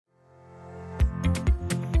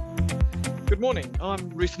Good morning, I'm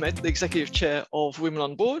Ruth Medd, the Executive Chair of Women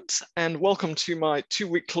on Boards, and welcome to my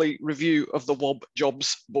two-weekly review of the WOB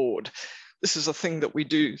Jobs Board. This is a thing that we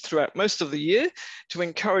do throughout most of the year to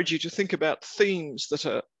encourage you to think about themes that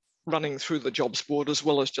are running through the jobs board, as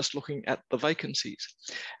well as just looking at the vacancies.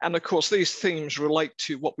 And of course, these themes relate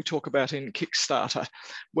to what we talk about in Kickstarter,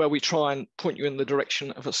 where we try and point you in the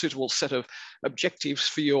direction of a suitable set of objectives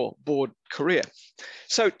for your board career.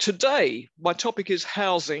 So today, my topic is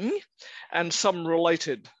housing and some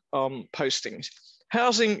related postings.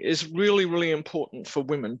 Housing is really, really important for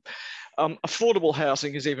women. Affordable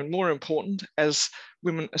housing is even more important as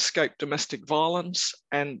women escape domestic violence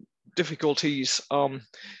and difficulties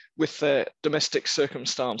with their domestic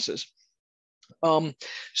circumstances.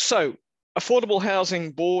 So affordable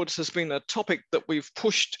housing boards has been a topic that we've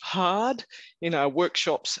pushed hard in our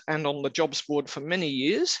workshops and on the jobs board for many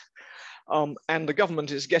years. And the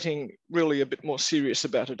government is getting really a bit more serious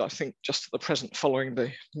about it, I think, just at the present following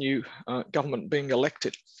the new government being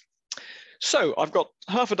elected. So I've got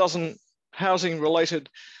half a dozen housing related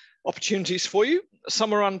opportunities for you.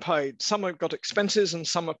 Some are unpaid, some have got expenses and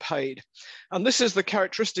some are paid. And this is the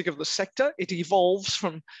characteristic of the sector. It evolves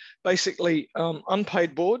from basically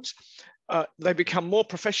unpaid boards. They become more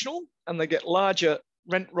professional and they get larger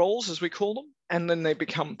rent rolls, as we call them, and then they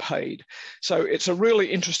become paid. So it's a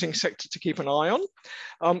really interesting sector to keep an eye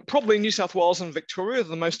on. Probably New South Wales and Victoria are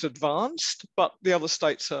the most advanced, but the other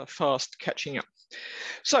states are fast catching up.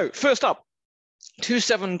 So first up,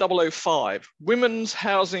 27005, Women's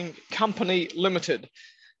Housing Company Limited,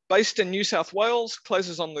 based in New South Wales,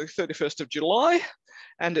 closes on the 31st of July,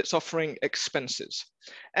 and it's offering expenses.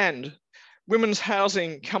 And Women's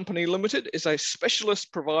Housing Company Limited is a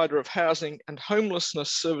specialist provider of housing and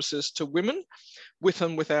homelessness services to women with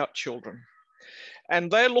and without children.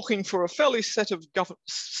 And they're looking for a fairly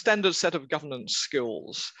standard set of governance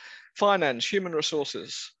skills: finance, human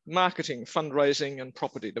resources, marketing, fundraising, and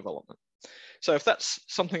property development. So if that's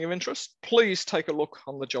something of interest, please take a look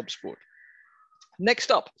on the jobs board.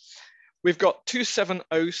 Next up, we've got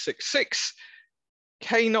 27066,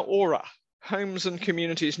 Kaina Ora, Homes and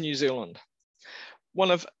Communities New Zealand.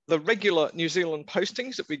 One of the regular New Zealand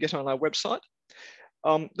postings that we get on our website.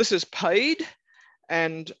 This is paid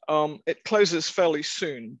and it closes fairly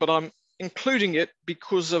soon, but I'm including it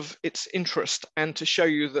because of its interest and to show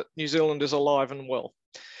you that New Zealand is alive and well.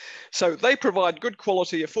 So they provide good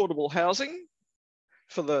quality, affordable housing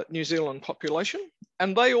for the New Zealand population.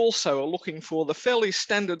 And they also are looking for the fairly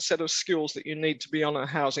standard set of skills that you need to be on a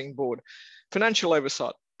housing board: financial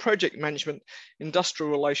oversight, project management,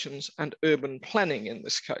 industrial relations, and urban planning in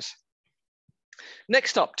this case.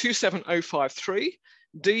 Next up, 27053,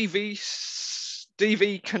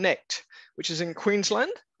 DV Connect, which is in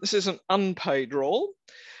Queensland. This is an unpaid role.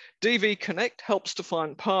 DV Connect helps to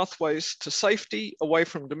find pathways to safety away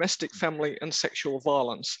from domestic, family, and sexual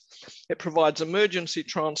violence. It provides emergency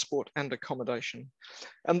transport and accommodation.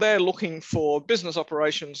 And they're looking for business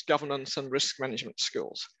operations, governance, and risk management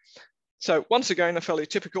skills. So once again, a fairly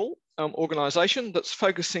typical organisation that's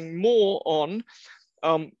focusing more on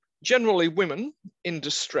generally women in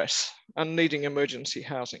distress and needing emergency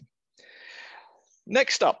housing.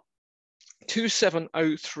 Next up,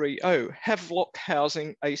 27030, Havelock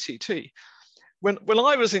Housing ACT. When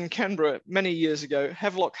I was in Canberra many years ago,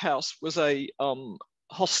 Havelock House was a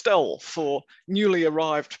hostel for newly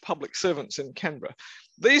arrived public servants in Canberra.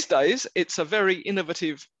 These days, it's a very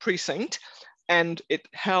innovative precinct and it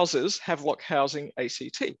houses Havelock Housing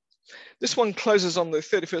ACT. This one closes on the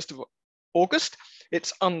 31st of August.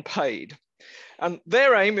 It's unpaid. And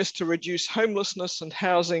their aim is to reduce homelessness and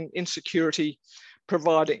housing insecurity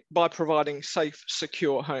by providing safe,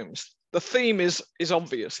 secure homes. The theme is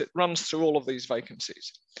obvious. It runs through all of these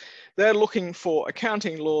vacancies. They're looking for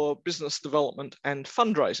accounting, law, business development, and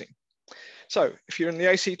fundraising. So if you're in the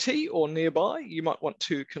ACT or nearby, you might want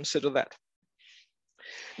to consider that.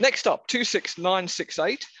 Next up,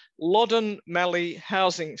 26968, Loddon Mallee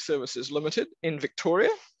Housing Services Limited in Victoria.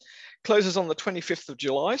 Closes on the 25th of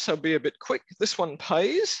July, so be a bit quick. This one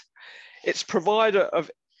pays. It's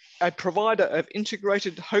a provider of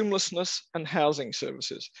integrated homelessness and housing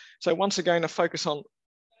services. So once again, a focus on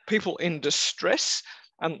people in distress,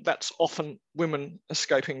 and that's often women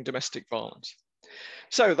escaping domestic violence.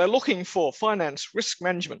 So they're looking for finance, risk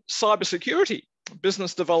management, cybersecurity,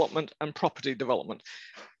 business development, and property development.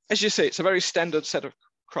 As you see, it's a very standard set of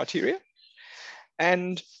criteria.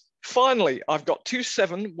 And finally, I've got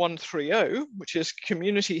 27130, which is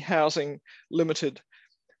Community Housing Limited,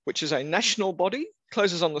 which is a national body,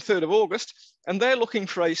 closes on the 3rd of August, and they're looking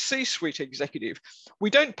for a C-suite executive. We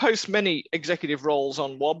don't post many executive roles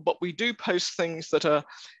on WOB, but we do post things that are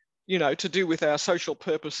to do with our social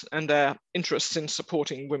purpose and our interests in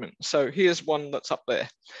supporting women. So here's one that's up there.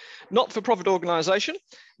 Not-for-profit organisation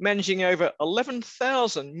managing over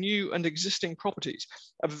 11,000 new and existing properties.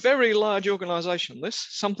 A very large organisation, this,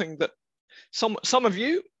 something that some of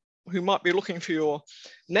you who might be looking for your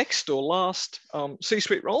next or last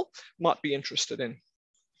C-suite role might be interested in.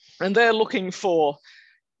 And they're looking for,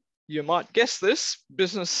 you might guess this,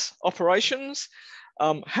 business operations,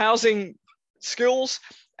 housing skills,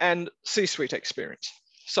 and C-suite experience.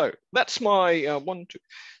 So that's my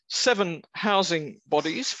 7 housing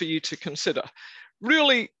bodies for you to consider.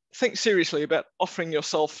 Really think seriously about offering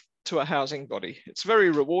yourself to a housing body. It's very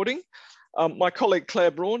rewarding. My colleague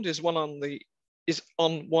Claire Braund is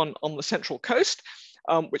on one on the Central Coast,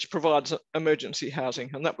 which provides emergency housing,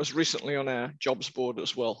 and that was recently on our jobs board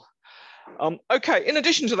as well. Okay, in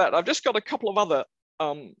addition to that, I've just got a couple of other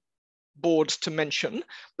boards to mention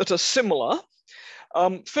that are similar.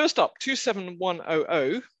 First up,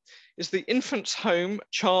 27100 is the Infants Home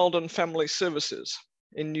Child and Family Services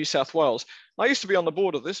in New South Wales. I used to be on the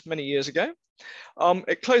board of this many years ago.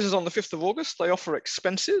 It closes on the 5th of August. They offer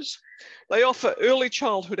expenses. They offer early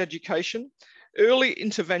childhood education, early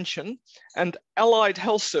intervention, and allied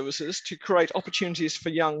health services to create opportunities for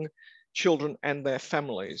young children and their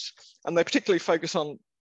families. And they particularly focus on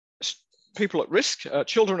people at risk,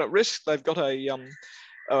 children at risk. They've got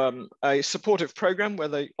a supportive program where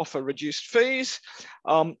they offer reduced fees,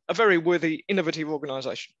 a very worthy, innovative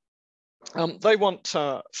organisation. They want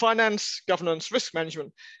finance, governance, risk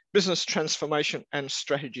management, business transformation and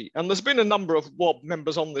strategy. And there's been a number of WOB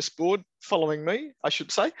members on this board following me, I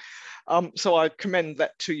should say. So I commend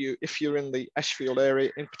that to you if you're in the Ashfield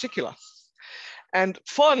area in particular. And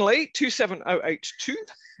finally, 27082,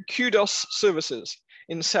 Kudos Services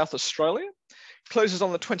in South Australia. Closes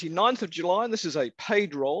on the 29th of July, and this is a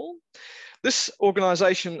paid role. This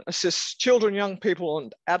organisation assists children, young people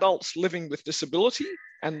and adults living with disability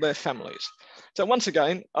and their families. So once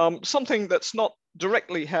again, something that's not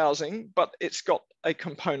directly housing, but it's got a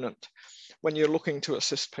component when you're looking to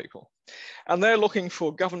assist people. And they're looking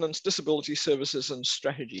for governance, disability services and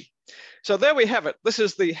strategy. So there we have it. This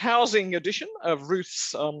is the housing edition of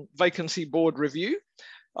Ruth's vacancy board review.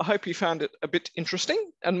 I hope you found it a bit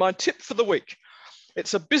interesting. And my tip for the week,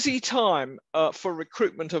 it's a busy time for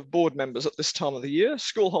recruitment of board members at this time of the year.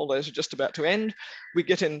 School holidays are just about to end. We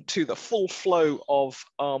get into the full flow of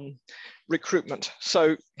recruitment.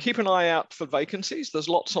 So keep an eye out for vacancies. There's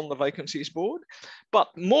lots on the vacancies board. But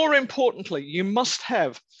more importantly, you must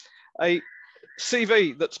have a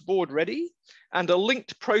CV that's board ready and a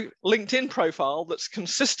LinkedIn profile that's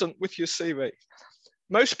consistent with your CV.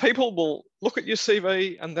 Most people will look at your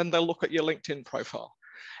CV and then they'll look at your LinkedIn profile.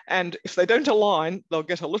 And if they don't align, they'll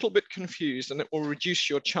get a little bit confused and it will reduce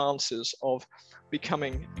your chances of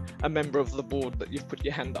becoming a member of the board that you've put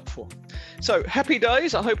your hand up for. So happy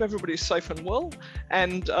days. I hope everybody's safe and well.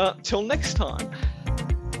 And till next time.